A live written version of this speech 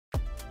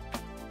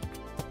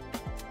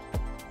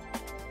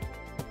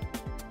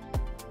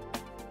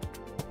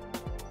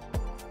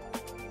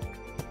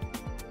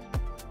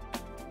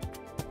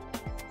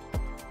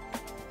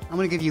I'm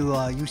going to give you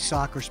youth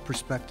soccer's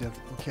perspective,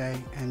 okay?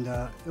 And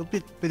a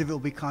bit of it will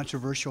be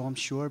controversial, I'm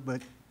sure,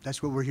 but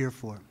that's what we're here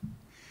for.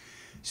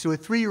 So a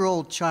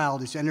 3-year-old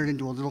child is entered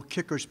into a little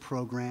kickers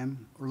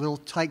program, or a little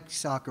tyke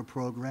soccer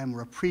program,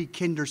 or a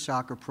pre-kinder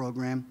soccer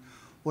program,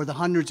 or the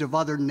hundreds of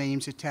other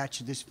names attached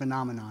to this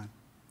phenomenon.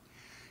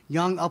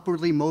 Young,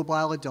 upwardly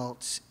mobile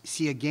adults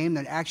see a game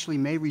that actually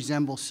may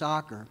resemble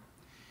soccer,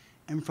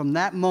 and from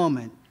that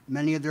moment,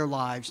 many of their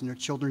lives and their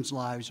children's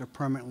lives are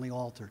permanently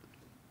altered.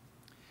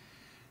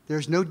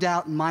 There's no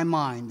doubt in my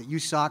mind that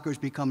youth soccer has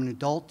become an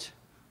adult,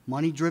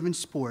 money-driven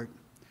sport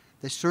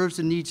that serves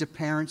the needs of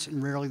parents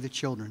and rarely the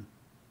children.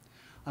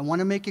 I want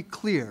to make it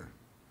clear,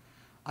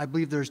 I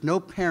believe there's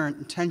no parent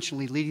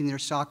intentionally leading their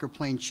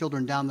soccer-playing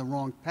children down the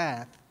wrong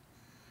path,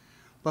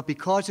 but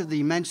because of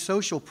the immense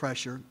social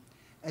pressure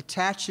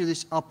attached to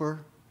this upper,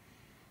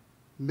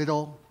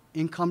 middle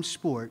income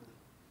sport,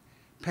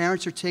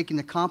 parents are taking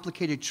the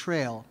complicated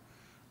trail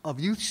of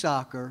youth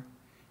soccer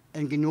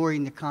and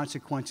ignoring the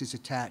consequences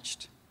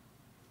attached.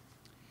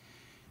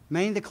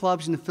 Many of the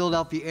clubs in the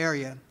Philadelphia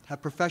area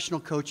have professional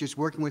coaches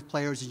working with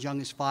players as young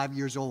as 5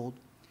 years old,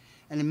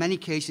 and in many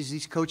cases,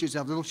 these coaches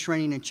have little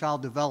training in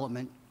child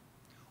development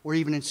or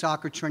even in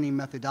soccer training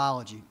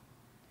methodology.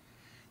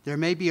 There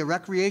may be a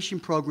recreation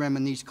program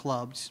in these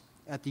clubs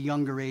at the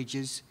younger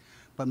ages,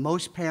 but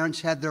most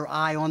parents have their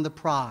eye on the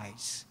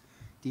prize,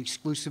 the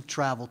exclusive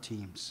travel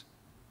teams.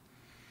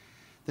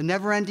 The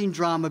never-ending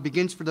drama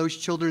begins for those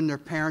children and their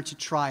parents at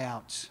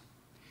tryouts.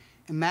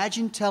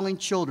 Imagine telling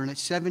children at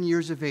 7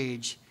 years of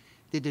age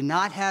they did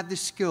not have the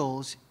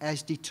skills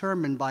as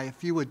determined by a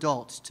few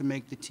adults to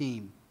make the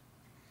team.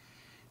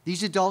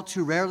 These adults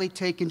who rarely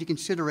take into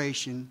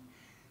consideration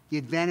the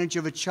advantage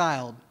of a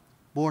child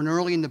born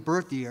early in the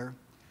birth year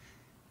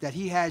that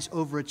he has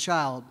over a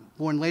child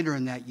born later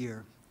in that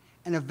year,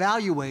 and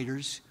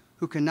evaluators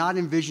who cannot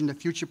envision the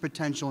future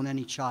potential in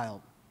any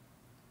child.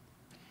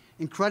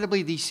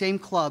 Incredibly, these same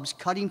clubs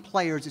cutting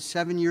players at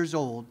 7 years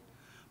old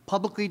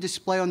publicly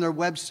display on their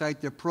website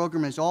their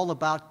program is all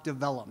about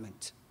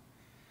development.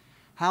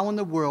 How in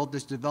the world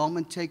does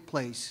development take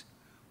place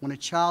when a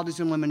child is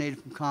eliminated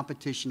from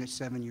competition at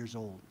 7 years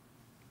old?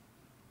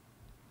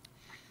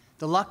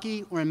 The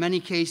lucky, or in many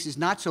cases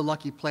not so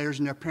lucky players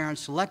and their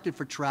parents selected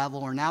for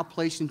travel are now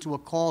placed into a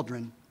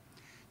cauldron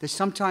that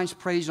sometimes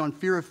preys on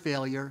fear of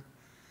failure,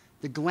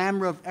 the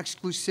glamour of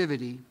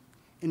exclusivity,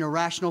 and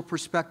irrational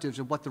perspectives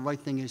of what the right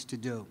thing is to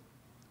do.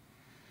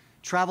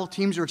 Travel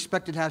teams are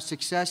expected to have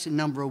success in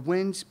number of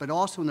wins, but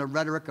also in the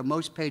rhetoric of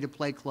most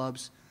pay-to-play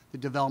clubs, the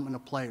development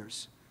of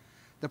players.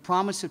 The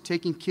promise of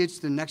taking kids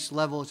to the next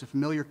level is a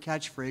familiar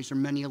catchphrase for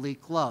many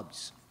elite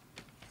clubs.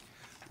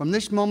 From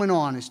this moment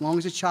on, as long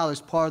as a child is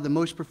part of the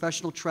most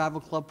professional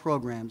travel club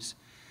programs,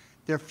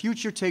 their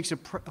future takes a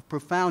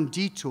profound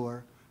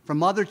detour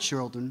from other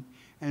children,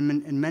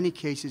 and in many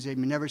cases, they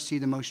may never see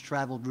the most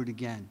traveled route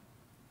again.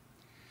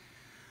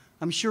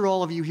 I'm sure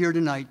all of you here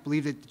tonight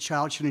believe that the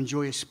child should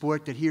enjoy a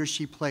sport that he or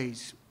she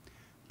plays.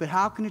 But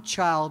how can a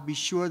child be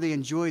sure they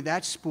enjoy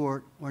that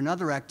sport or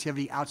another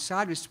activity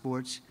outside of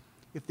sports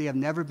if they have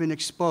never been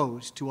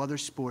exposed to other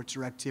sports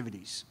or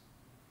activities?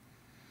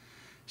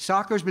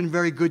 Soccer has been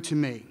very good to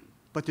me,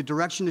 but the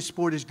direction the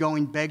sport is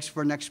going begs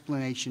for an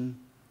explanation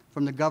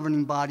from the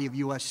governing body of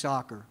U.S.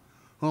 Soccer,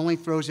 who only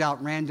throws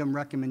out random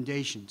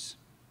recommendations.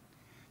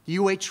 The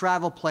U8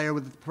 travel player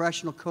with a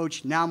professional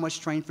coach now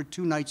must train for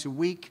 2 nights a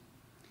week,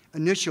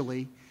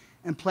 initially,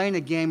 and play in a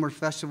game or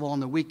festival on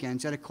the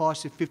weekends at a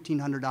cost of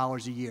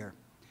 $1,500 a year.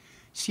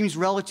 Seems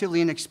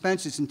relatively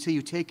inexpensive until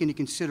you take into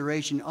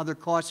consideration other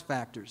cost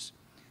factors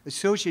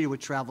associated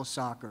with travel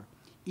soccer,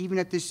 even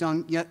at this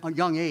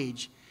young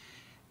age,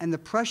 and the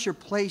pressure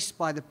placed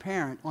by the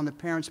parent on the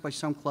parents by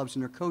some clubs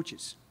and their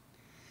coaches.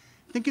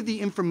 Think of the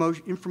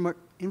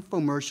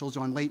infomercials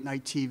on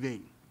late-night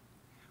TV,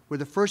 where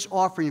the first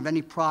offering of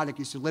any product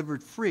is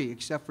delivered free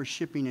except for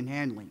shipping and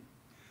handling.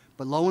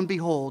 But lo and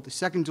behold, the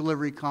second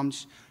delivery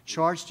comes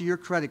charged to your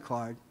credit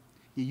card,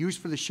 you use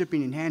for the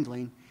shipping and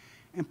handling,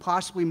 and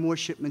possibly more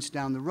shipments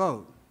down the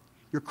road.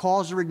 Your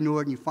calls are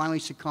ignored, and you finally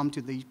succumb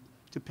to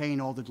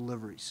paying all the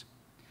deliveries.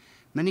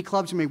 Many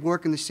clubs may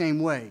work in the same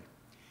way.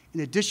 In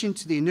addition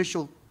to the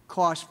initial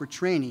cost for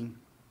training,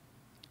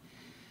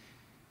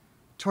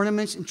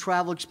 tournaments and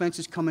travel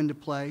expenses come into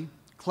play.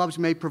 Clubs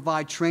may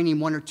provide training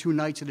 1 or 2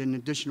 nights at an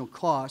additional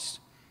cost.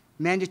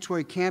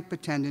 Mandatory camp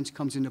attendance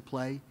comes into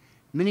play,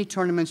 mini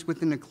tournaments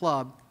within the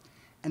club,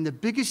 and the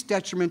biggest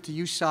detriment to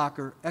youth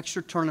soccer,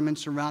 extra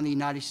tournaments around the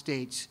United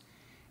States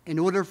in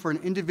order for an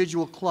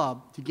individual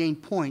club to gain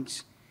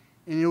points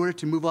and in order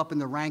to move up in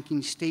the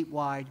rankings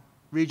statewide,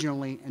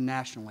 regionally, and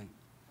nationally.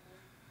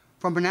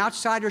 From an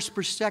outsider's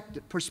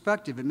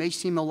perspective, it may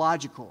seem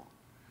illogical,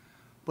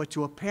 but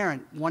to a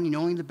parent wanting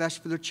only the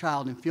best for their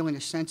child and feeling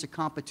a sense of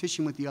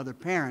competition with the other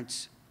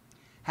parents,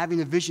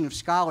 having a vision of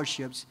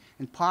scholarships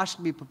and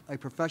possibly a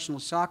professional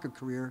soccer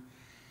career,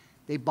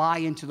 they buy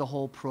into the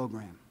whole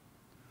program.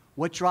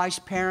 What drives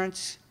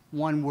parents?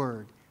 One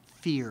word: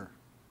 fear.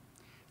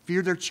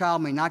 Fear their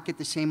child may not get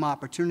the same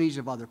opportunities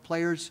of other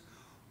players,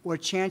 or a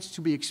chance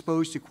to be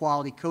exposed to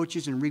quality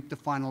coaches and reap the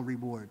final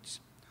rewards.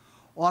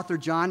 Author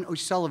John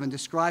O'Sullivan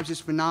describes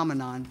this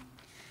phenomenon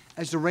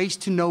as the race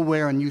to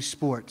nowhere in youth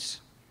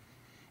sports.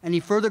 And he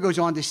further goes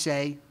on to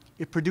say,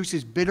 it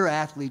produces bitter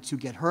athletes who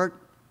get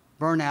hurt,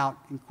 burn out,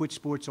 and quit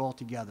sports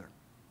altogether.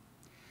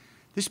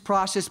 This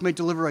process may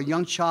deliver a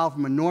young child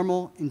from a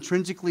normal,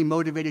 intrinsically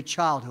motivated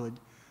childhood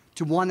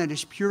to one that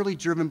is purely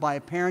driven by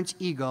a parent's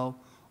ego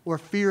or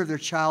fear of their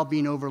child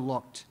being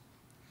overlooked.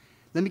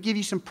 Let me give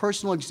you some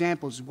personal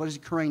examples of what is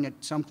occurring at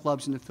some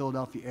clubs in the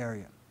Philadelphia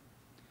area.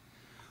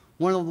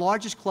 One of the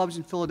largest clubs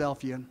in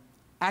Philadelphia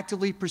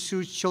actively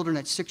pursues children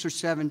at 6 or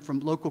 7 from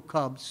local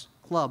clubs,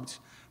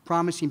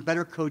 promising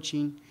better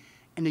coaching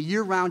and a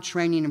year-round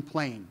training and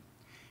playing,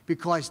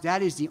 because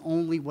that is the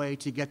only way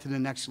to get to the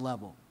next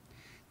level.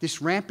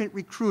 This rampant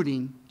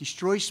recruiting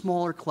destroys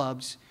smaller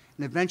clubs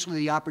and eventually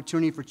the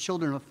opportunity for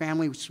children of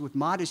families with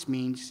modest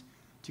means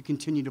to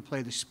continue to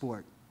play the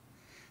sport.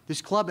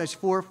 This club has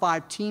 4 or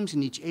 5 teams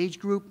in each age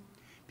group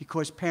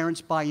because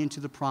parents buy into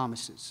the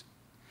promises.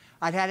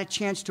 I'd had a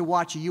chance to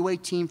watch a UA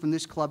team from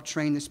this club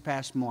train this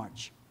past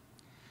March.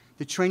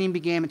 The training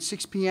began at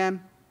 6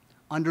 p.m.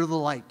 under the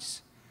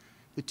lights.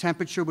 The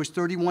temperature was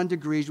 31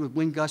 degrees with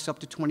wind gusts up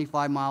to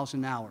 25 miles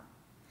an hour.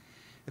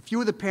 A few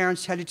of the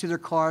parents headed to their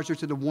cars or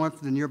to the warmth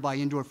of the nearby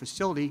indoor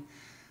facility,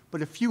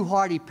 but a few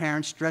hardy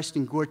parents dressed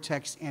in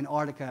Gore-Tex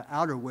Antarctica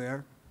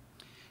outerwear,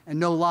 and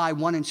no lie,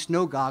 one in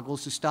snow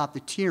goggles to stop the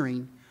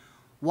tearing,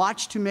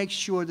 watched to make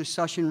sure the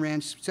session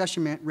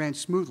ran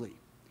smoothly.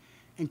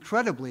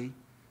 Incredibly,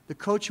 the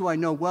coach, who I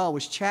know well,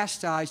 was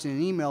chastised in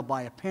an email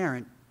by a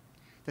parent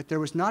that there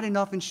was not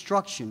enough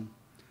instruction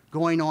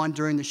going on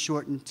during the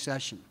shortened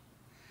session.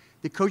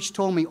 The coach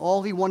told me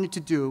all he wanted to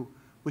do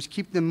was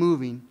keep them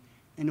moving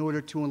in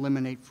order to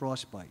eliminate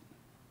frostbite.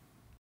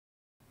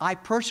 I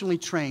personally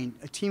trained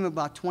a team of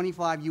about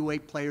 25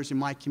 U8 players in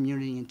my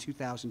community in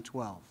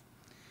 2012.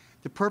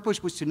 The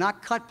purpose was to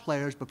not cut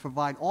players, but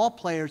provide all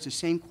players the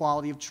same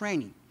quality of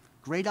training.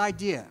 Great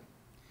idea.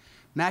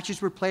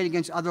 Matches were played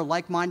against other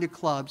like-minded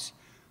clubs,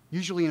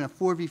 usually in a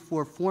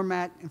 4v4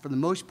 format, and for the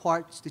most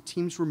part, the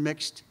teams were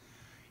mixed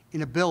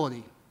in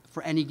ability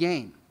for any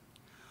game.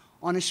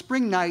 On a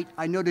spring night,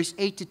 I noticed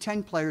 8 to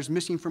 10 players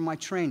missing from my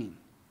training.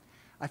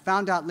 I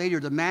found out later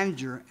the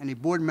manager and a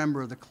board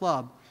member of the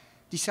club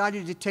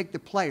decided to take the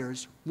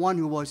players, one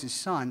who was his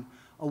son,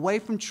 away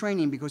from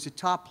training because the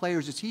top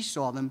players, as he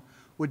saw them,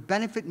 would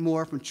benefit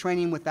more from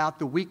training without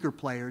the weaker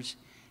players,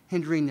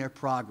 hindering their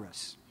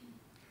progress.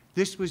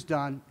 This was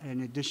done at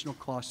an additional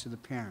cost to the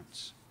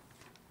parents.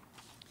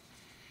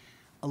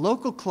 A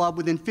local club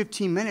within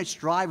 15 minutes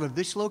drive of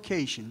this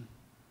location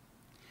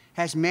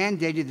has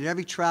mandated that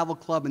every travel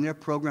club in their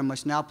program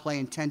must now play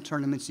in 10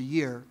 tournaments a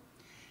year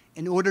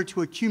in order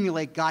to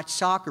accumulate GOT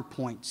soccer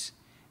points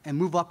and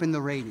move up in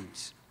the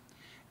ratings.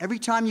 Every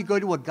time you go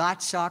to a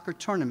GOT soccer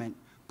tournament,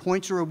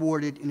 points are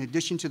awarded in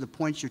addition to the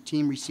points your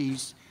team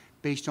receives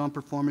based on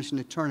performance in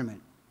the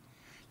tournament.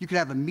 You could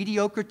have a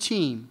mediocre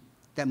team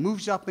that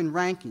moves up in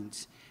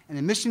rankings and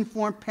a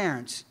misinformed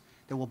parents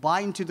that will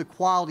buy into the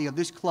quality of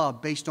this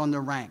club based on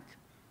their rank.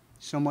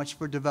 So much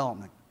for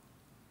development.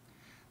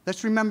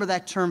 Let's remember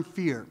that term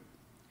fear,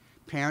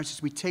 parents,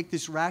 as we take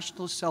this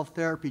rational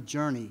self-therapy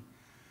journey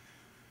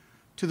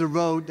to the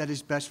road that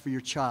is best for your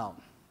child.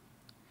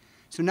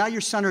 So now your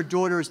son or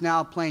daughter is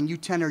now playing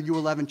U10 or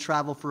U11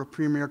 travel for a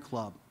premier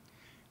club.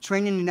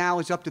 Training now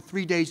is up to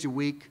 3 days a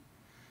week.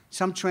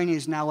 Some training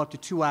is now up to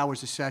 2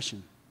 hours a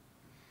session.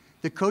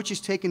 The coach has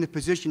taken the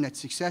position that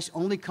success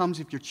only comes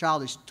if your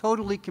child is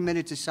totally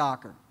committed to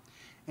soccer,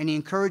 and he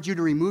encouraged you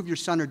to remove your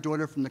son or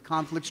daughter from the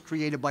conflicts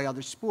created by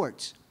other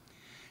sports.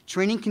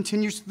 Training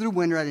continues through the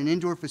winter at an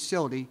indoor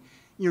facility.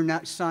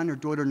 Your son or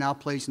daughter now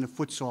plays in the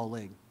futsal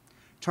league.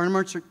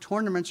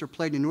 Tournaments are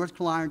played in North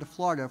Carolina to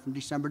Florida from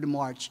December to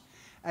March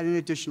at an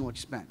additional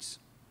expense.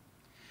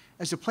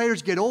 As the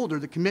players get older,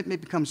 the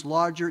commitment becomes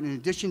larger, and in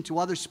addition to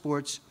other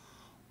sports,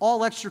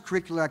 all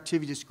extracurricular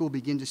activities at school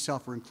begin to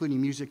suffer,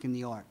 including music and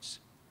the arts.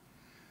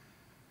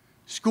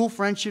 School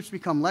friendships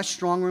become less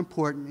strong or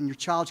important, and your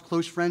child's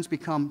close friends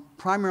become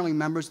primarily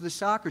members of the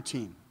soccer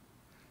team,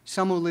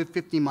 some who live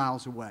 50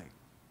 miles away.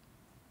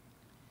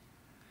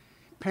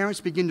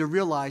 Parents begin to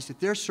realize that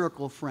their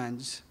circle of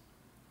friends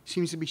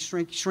seems to be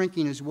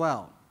shrinking as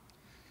well,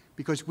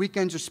 because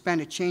weekends are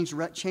spent at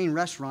chain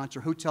restaurants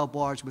or hotel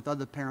bars with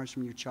other parents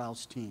from your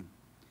child's team.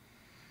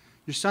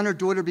 Your son or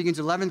daughter begins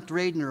 11th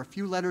grade, and there are a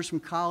few letters from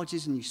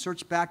colleges, and you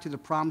search back to the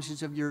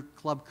promises of your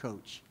club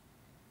coach.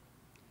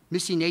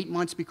 Missing 8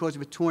 months because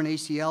of a torn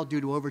ACL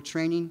due to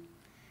overtraining,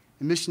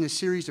 and missing a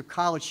series of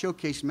college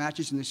showcase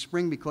matches in the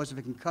spring because of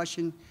a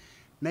concussion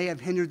may have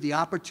hindered the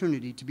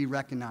opportunity to be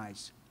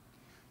recognized.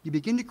 You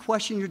begin to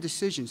question your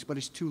decisions, but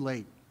it's too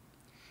late.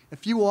 A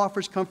few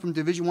offers come from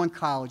Division I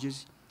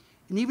colleges,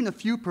 and even a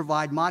few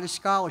provide modest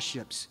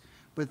scholarships,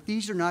 but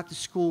these are not the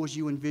schools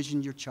you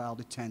envision your child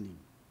attending.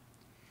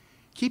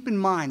 Keep in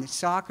mind that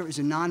soccer is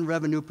a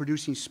non-revenue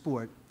producing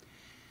sport,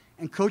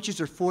 and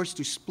coaches are forced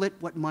to split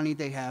what money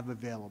they have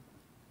available.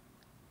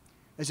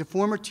 As a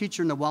former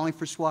teacher in the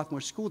Wallingford-Swarthmore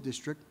School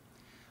District,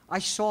 I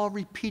saw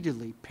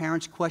repeatedly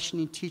parents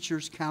questioning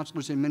teachers,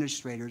 counselors, and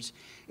administrators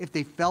if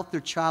they felt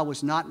their child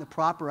was not in the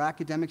proper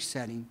academic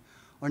setting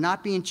or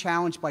not being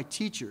challenged by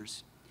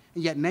teachers,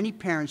 and yet many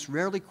parents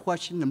rarely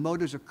question the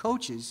motives of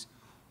coaches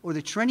or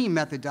the training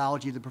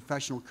methodology of the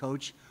professional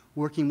coach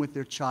working with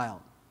their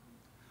child.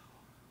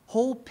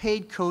 Hold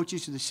paid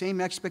coaches to the same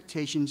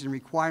expectations and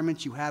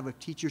requirements you have of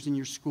teachers in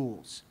your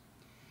schools.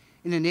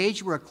 In an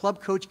age where a club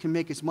coach can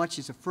make as much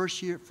as a first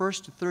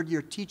to third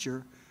year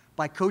teacher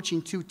by coaching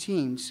 2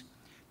 teams,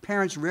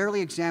 parents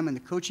rarely examine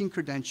the coaching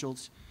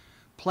credentials,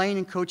 playing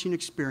and coaching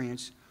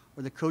experience,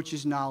 or the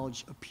coach's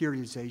knowledge of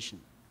periodization.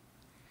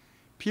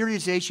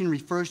 Periodization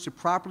refers to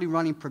properly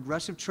running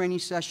progressive training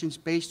sessions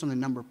based on the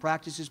number of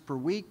practices per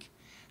week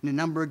and the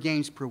number of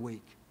games per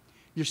week.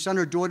 Your son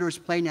or daughter is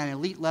playing at an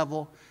elite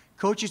level.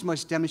 Coaches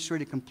must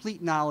demonstrate a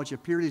complete knowledge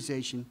of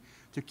periodization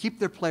to keep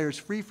their players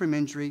free from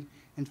injury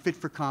and fit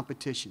for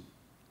competition.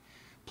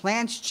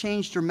 Plans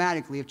change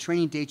dramatically if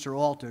training dates are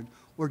altered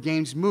or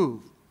games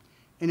move.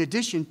 In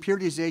addition,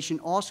 periodization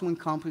also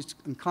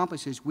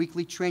encompasses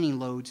weekly training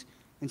loads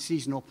and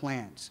seasonal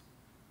plans.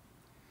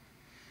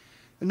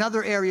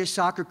 Another area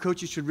soccer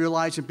coaches should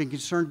realize and be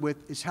concerned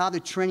with is how the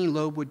training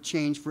load would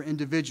change for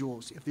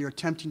individuals if they are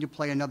attempting to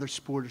play another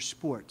sport or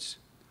sports.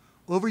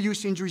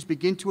 Overuse injuries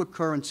begin to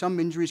occur, and some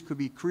injuries could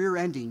be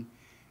career-ending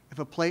if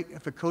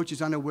a coach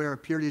is unaware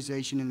of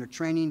periodization in their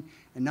training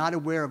and not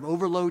aware of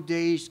overload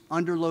days,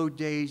 underload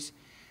days,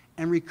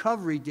 and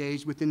recovery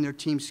days within their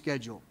team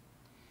schedule.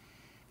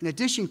 In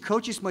addition,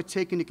 coaches must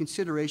take into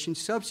consideration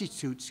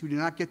substitutes who do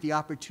not get the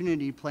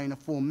opportunity to play in a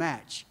full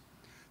match.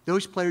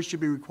 Those players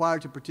should be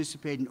required to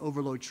participate in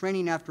overload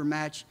training after a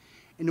match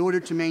in order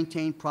to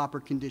maintain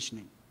proper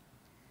conditioning.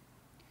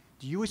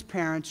 Do you as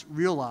parents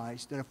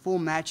realize that a full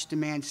match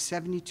demands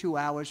 72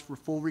 hours for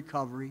full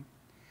recovery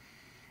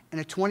and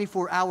a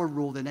 24-hour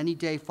rule that any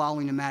day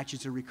following a match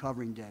is a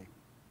recovering day?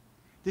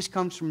 This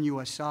comes from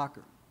U.S.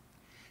 Soccer.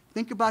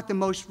 Think about the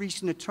most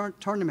recent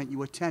tournament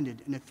you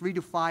attended and the 3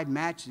 to 5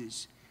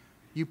 matches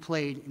you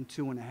played in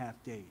 2.5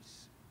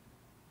 days.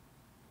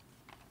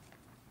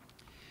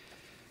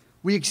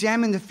 We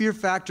examine the fear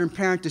factor in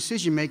parent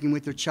decision-making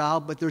with their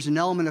child, but there's an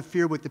element of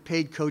fear with the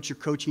paid coach or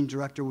coaching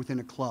director within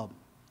a club.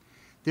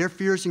 Their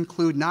fears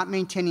include not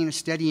maintaining a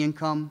steady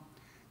income,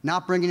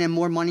 not bringing in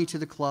more money to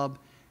the club,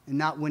 and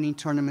not winning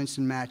tournaments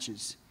and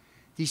matches.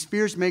 These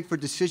fears make for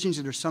decisions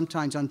that are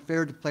sometimes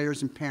unfair to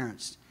players and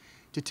parents.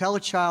 To tell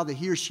a child that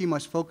he or she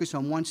must focus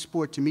on one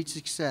sport to meet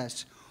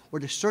success, or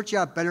to search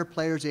out better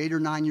players at 8 or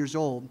 9 years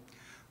old,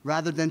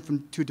 rather than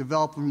to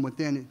develop from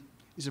within,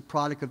 is a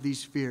product of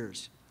these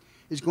fears.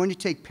 It's going to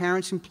take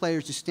parents and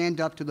players to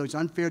stand up to those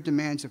unfair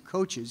demands of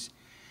coaches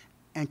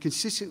and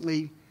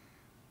consistently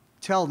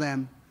tell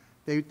them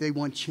they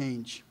want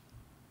change.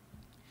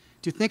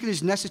 To think it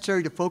is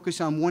necessary to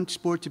focus on one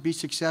sport to be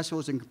successful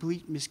is a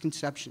complete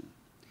misconception.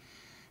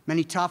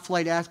 Many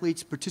top-flight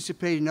athletes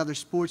participate in other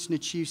sports and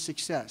achieve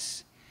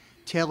success.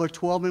 Taylor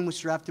Twellman was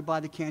drafted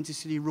by the Kansas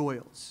City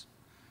Royals.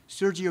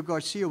 Sergio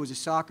Garcia was a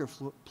soccer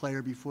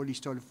player before he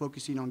started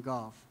focusing on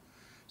golf.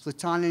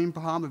 Zlatan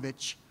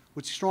Ibrahimovic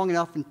was strong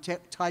enough in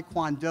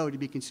Taekwondo to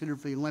be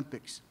considered for the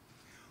Olympics.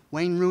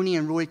 Wayne Rooney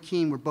and Roy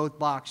Keane were both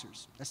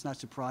boxers. That's not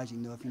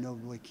surprising, though, if you know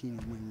Roy Keane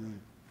and Wayne Rooney.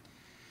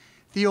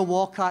 Theo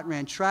Walcott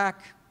ran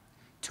track.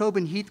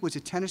 Tobin Heath was a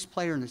tennis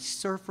player and a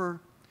surfer.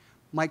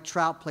 Mike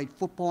Trout played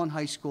football in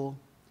high school.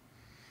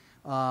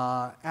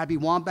 Abby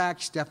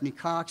Wambach, Stephanie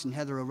Cox, and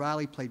Heather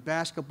O'Reilly played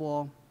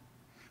basketball.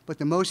 But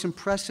the most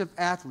impressive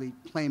athlete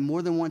playing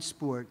more than one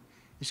sport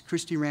is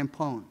Christy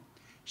Rampone.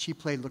 She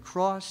played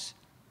lacrosse,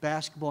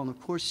 basketball, and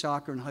of course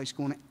soccer in high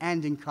school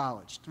and in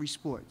college, 3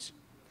 sports.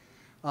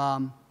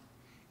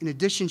 In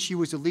addition, she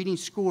was a leading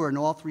scorer in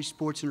all 3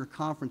 sports in her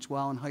conference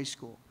while in high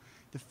school.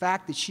 The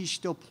fact that she's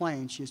still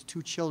playing, she has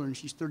 2 children,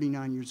 she's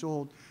 39 years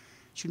old,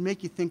 should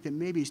make you think that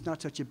maybe it's not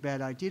such a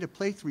bad idea to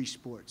play 3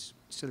 sports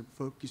instead of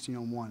focusing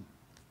on one.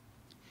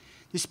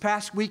 This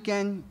past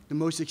weekend, the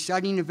most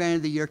exciting event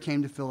of the year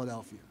came to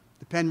Philadelphia,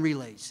 the Penn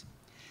Relays.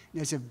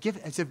 And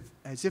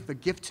as if a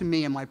gift to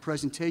me in my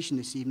presentation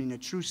this evening, a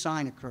true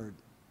sign occurred.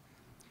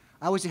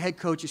 I was the head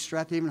coach at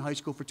Strathaven High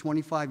School for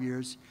 25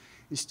 years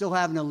and still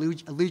have an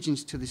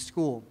allegiance to the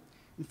school.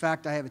 In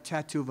fact, I have a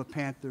tattoo of a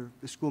panther,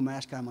 the school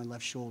mascot, on my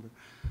left shoulder.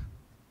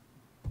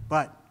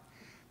 But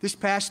this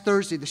past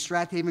Thursday, the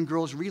Strathaven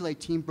girls relay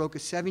team broke a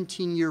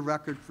 17-year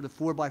record for the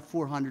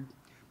 4x400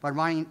 by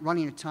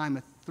running a time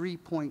of 3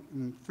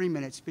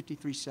 minutes,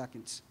 53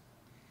 seconds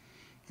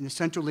in the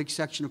Central League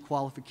section of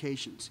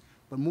qualifications.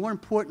 But more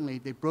importantly,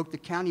 they broke the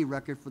county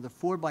record for the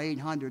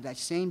 4x800 that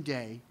same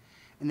day,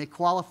 and they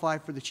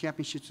qualified for the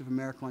Championships of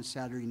America on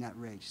Saturday in that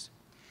race.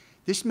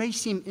 This may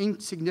seem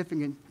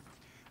insignificant,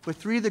 but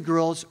 3 of the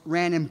girls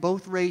ran in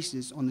both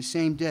races on the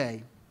same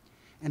day,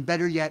 and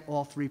better yet,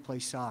 all 3 play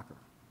soccer.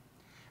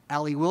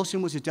 Allie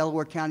Wilson was a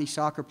Delaware County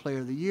Soccer Player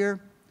of the Year.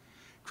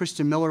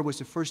 Kristen Miller was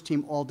the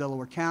first-team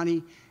All-Delaware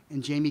County,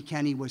 and Jamie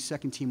Kenny was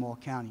second-team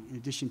All-County, in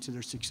addition to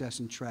their success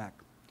in track.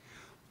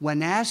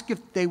 When asked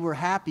if they were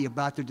happy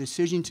about their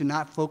decision to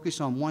not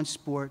focus on one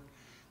sport,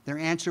 their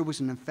answer was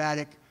an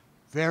emphatic,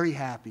 very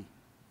happy.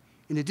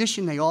 In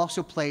addition, they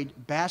also played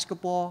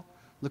basketball,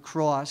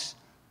 lacrosse,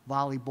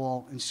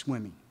 volleyball, and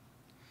swimming.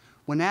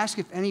 When asked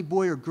if any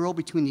boy or girl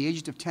between the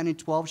ages of 10 and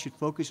 12 should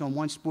focus on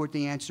one sport,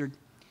 they answered,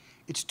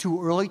 "It's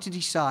too early to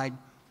decide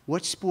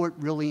what sport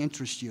really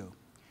interests you,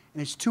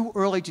 and it's too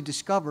early to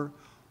discover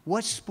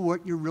what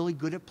sport you're really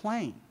good at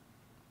playing."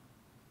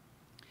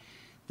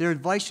 Their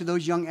advice to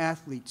those young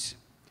athletes: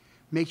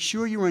 make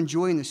sure you're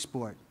enjoying the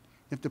sport.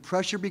 If the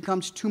pressure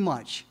becomes too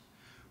much,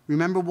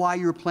 remember why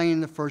you were playing in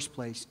the first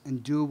place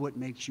and do what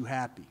makes you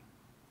happy.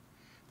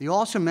 They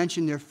also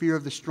mentioned their fear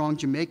of the strong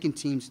Jamaican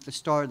teams at the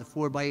start of the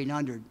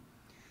 4x800,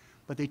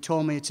 but they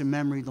told me it's a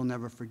memory they'll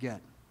never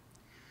forget.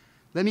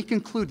 Let me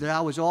conclude that I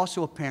was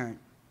also a parent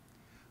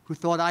who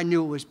thought I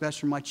knew what was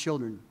best for my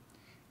children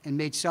and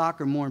made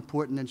soccer more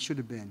important than it should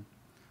have been.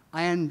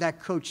 I am that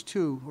coach,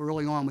 too, who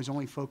early on was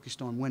only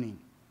focused on winning.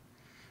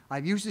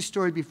 I've used this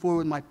story before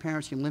with my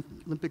parents in the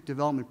Olympic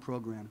Development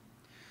Program.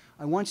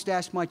 I once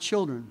asked my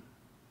children,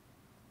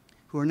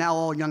 who are now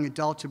all young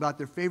adults, about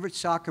their favorite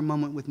soccer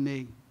moment with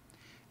me,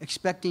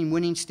 expecting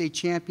winning state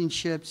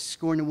championships,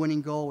 scoring a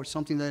winning goal, or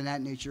something of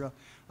that nature.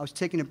 I was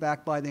taken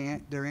aback by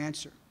their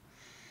answer.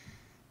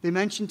 They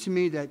mentioned to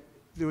me that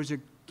there was a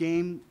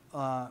game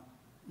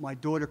my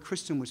daughter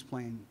Kristen was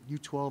playing,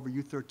 U12 or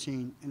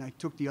U13, and I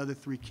took the other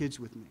 3 kids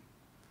with me.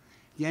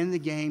 At the end of the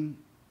game,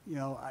 you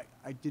know,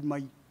 I did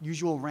my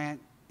usual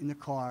rant in the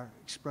car,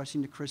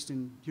 expressing to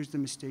Kristen, here's the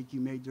mistake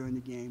you made during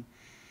the game.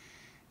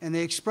 And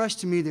they expressed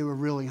to me they were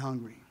really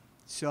hungry.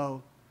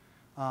 So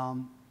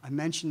I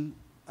mentioned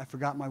I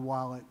forgot my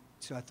wallet,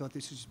 so I thought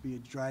this would be a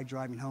drag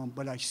driving home.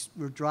 But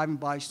we were driving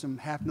by some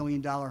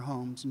 $500,000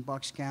 homes in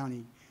Bucks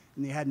County,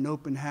 and they had an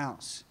open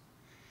house.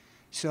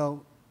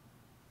 So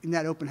in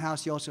that open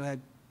house, they also had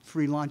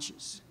free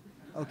lunches,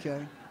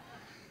 okay?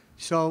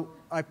 So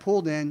I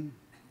pulled in,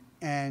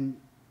 and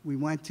we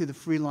went to the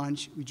free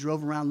lunch. We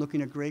drove around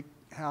looking at great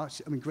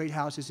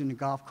houses in the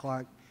golf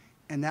cart,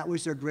 and that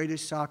was their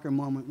greatest soccer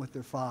moment with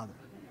their father,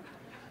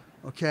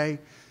 okay?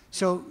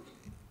 So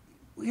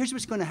here's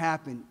what's going to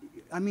happen.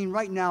 I mean,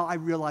 right now, I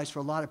realize for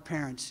a lot of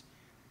parents,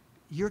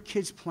 your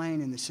kids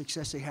playing and the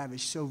success they have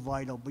is so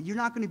vital, but you're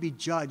not going to be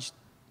judged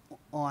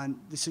on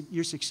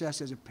your success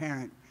as a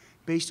parent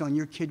based on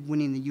your kid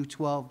winning the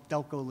U12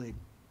 Delco League.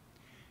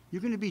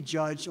 You're going to be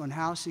judged on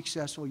how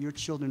successful your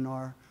children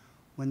are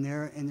when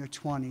they're in their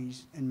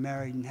 20s and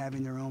married and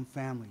having their own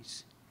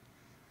families.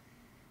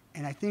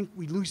 And I think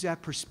we lose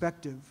that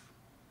perspective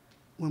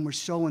when we're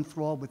so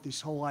enthralled with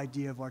this whole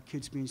idea of our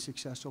kids being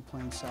successful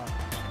playing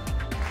soccer.